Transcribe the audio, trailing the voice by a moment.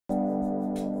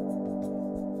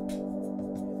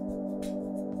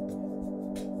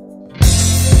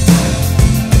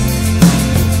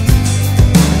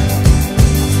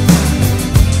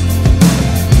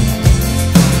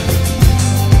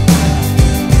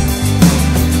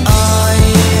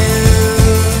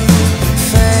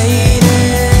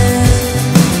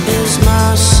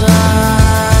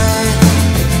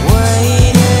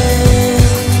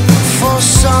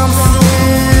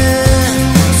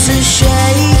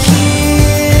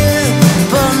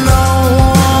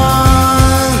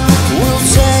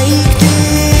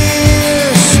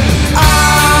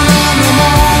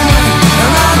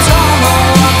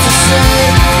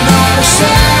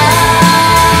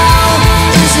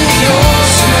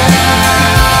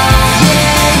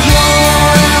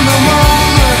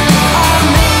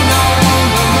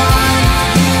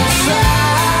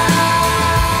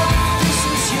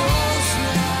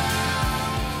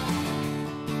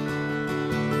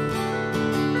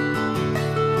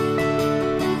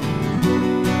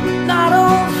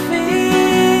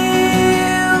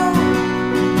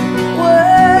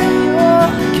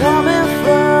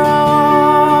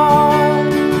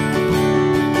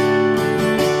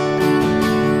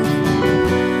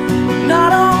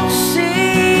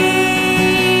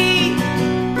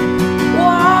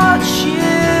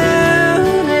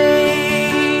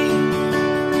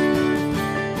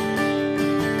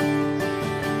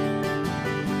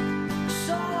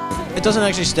It doesn't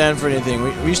actually stand for anything.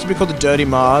 We used to be called the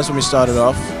DMA'S when we started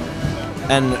off,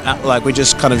 and like we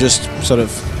just kind of sort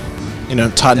of, you know,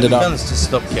 tightened it up. Kind of just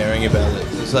stopped caring about it.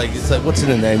 It's like what's in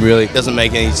the name really? It doesn't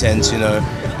make any sense, you know.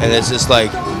 And it's just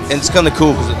like, and it's kind of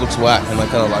cool because it looks whack, and I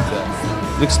kind of like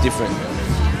that. It looks different.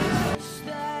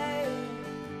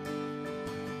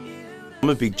 I'm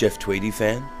a big Jeff Tweedy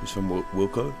fan. He's from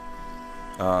Wilco,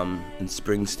 and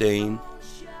Springsteen.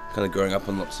 Kind of growing up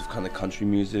on lots of kind of country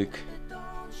music,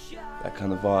 that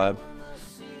kind of vibe.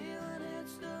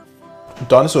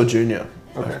 Dinosaur Jr.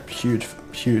 Okay.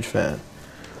 Huge fan.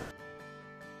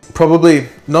 Probably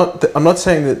not. I'm not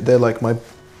saying that they're like my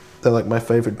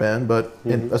favorite band, but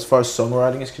as far as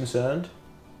songwriting is concerned,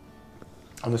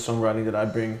 and the songwriting that I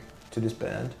bring to this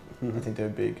band, I think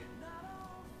they're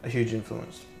a huge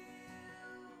influence.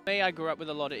 Me, I grew up with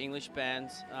a lot of English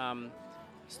bands,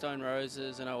 Stone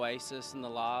Roses and Oasis and the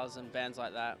Lars and bands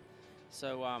like that.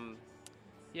 So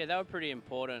yeah, they were pretty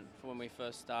important for when we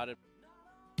first started.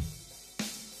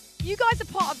 You guys are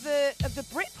part of the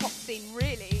Britpop scene,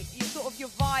 really. Your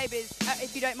vibe is,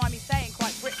 if you don't mind me saying,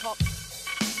 quite Britpop.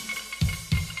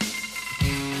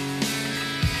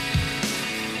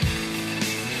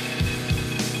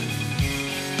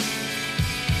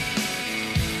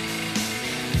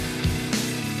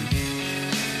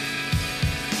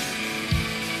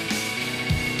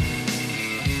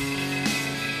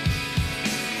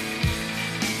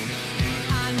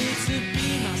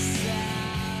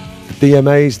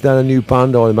 DMA'S, they're a new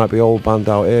band, or they might be old band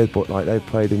out here, but like they've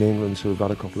played in England, so we've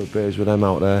had a couple of beers with them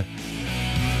out there.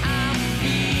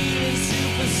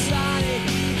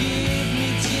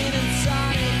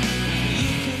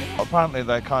 Apparently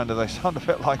they sound a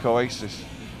bit like Oasis,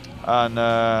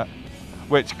 and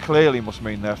which clearly must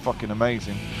mean they're fucking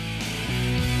amazing.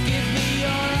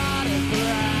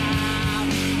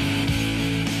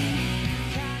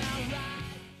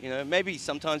 You know, maybe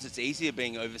sometimes it's easier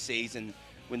being overseas and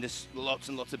when there's lots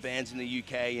and lots of bands in the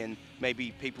UK, and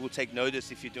maybe people will take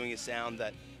notice if you're doing a sound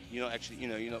that you're not actually, you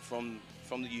know, you're not from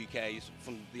the UK, you're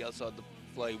from the other side of the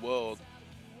bloody world.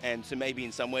 And so maybe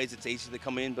in some ways it's easier to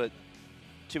come in, but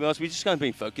to be honest, we've just kind of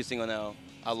been focusing on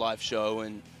our live show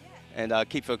and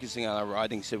keep focusing on our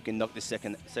writing so we can knock this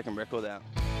second record out.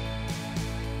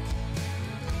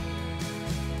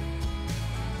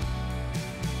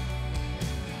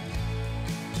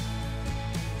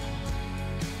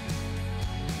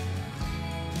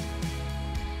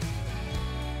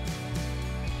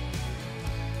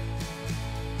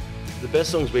 The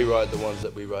best songs we write are the ones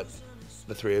that we write,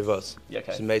 the three of us. Yeah,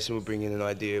 okay. So Mason will bring in an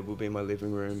idea, we'll be in my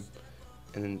living room,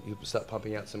 and then he'll start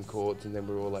pumping out some chords, and then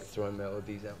we're all like throwing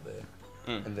melodies out there.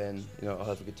 And then, you know, I'll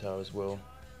have a guitar as well.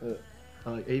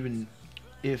 Even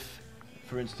if,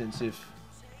 for instance, if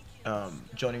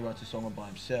Johnny writes a song all by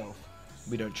himself,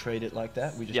 we don't treat it like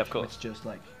that. We just, yeah, of course. It's just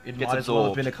like, it gets might as well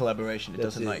have absorbed. been a collaboration. It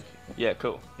doesn't like... Yeah,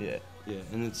 cool. Yeah. Yeah,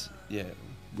 and it's, yeah,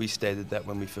 we stated that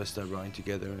when we first started writing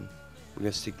together, and we're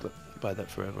going to stick by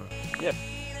that forever. Yeah.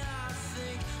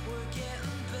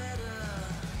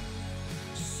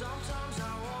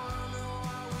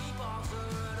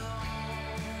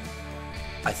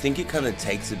 I think it kind of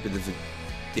takes a bit of a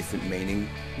different meaning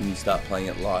when you start playing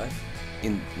it live.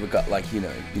 In regard, like, you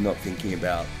know, you're not thinking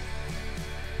about,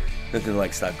 not gonna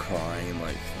like start crying and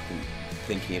like fucking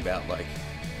thinking about like,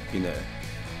 you know,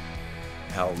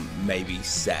 how maybe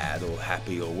sad or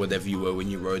happy or whatever you were when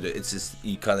you wrote it. It's just,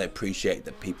 you kind of appreciate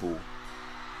that people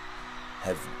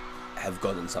have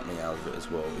gotten something out of it as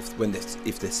well,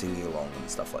 if they're singing along and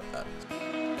stuff like that.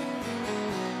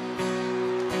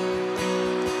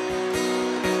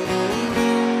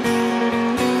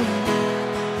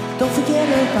 Don't forget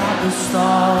about the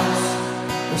stars,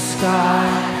 the sky.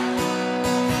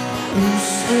 You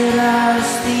sit as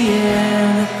the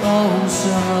air that goes a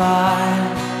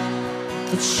light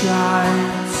that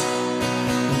shines,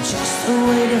 and just a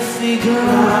way to figure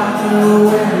out the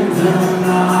way the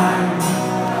night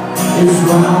is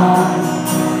wrong.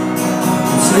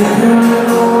 Take a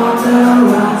little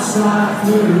wander outside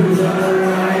through the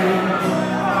rain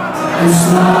and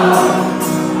slow.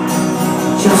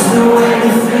 Just a way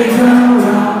to figure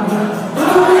out the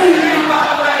believe my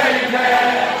baby.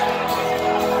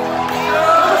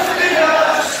 Just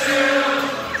because still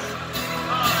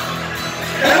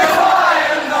in the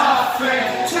quiet nothing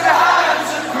to the hands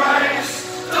of grace.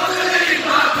 Don't believe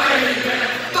my baby.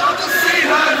 Don't deceive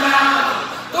her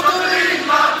now. Don't believe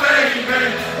my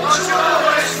baby. What you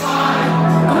always find.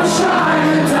 I'm a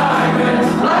shining diamond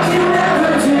like you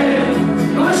never did.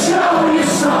 I'm gonna show you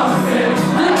something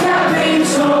that can't be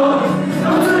told.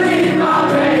 Don't believe my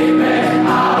baby,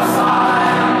 I'll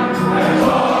find a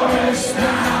chorus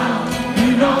now. You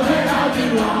know that I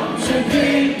belong to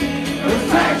making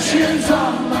reflections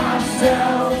of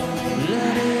myself.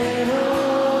 Let it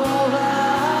all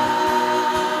out.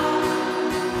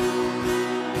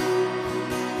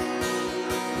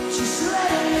 Just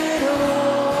let it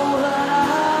all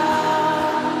out.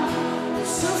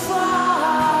 So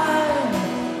find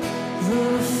the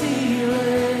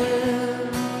feeling.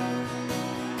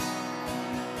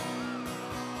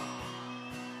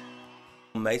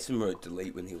 Mason wrote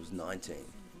Delete when he was 19,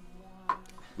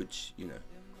 which, you know,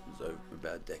 was over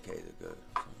about a decade ago.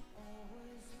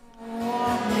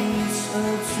 What needs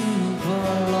her to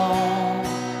belong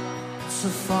so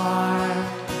far?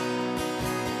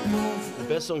 The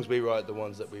best songs we write are the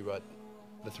ones that we write,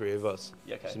 the three of us.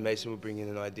 Yeah, okay. So Mason will bring in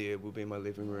an idea, we'll be in my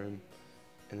living room,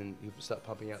 and then he'll start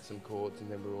pumping out some chords,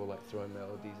 and then we're all like throwing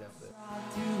melodies out there.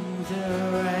 Through the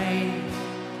rain,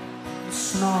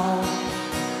 snow,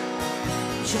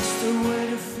 just a way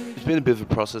to feel. It's been a bit of a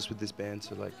process with this band,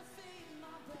 so like,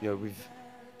 you know, we've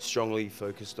strongly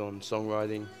focused on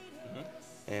songwriting,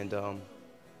 and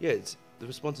yeah, the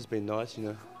response has been nice, you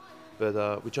know,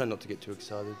 but we try not to get too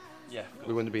excited. Yeah.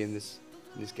 We want to be in this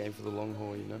game for the long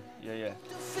haul, you know. Yeah, yeah.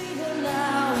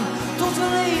 Don't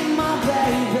believe my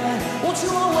baby, won't you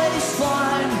always find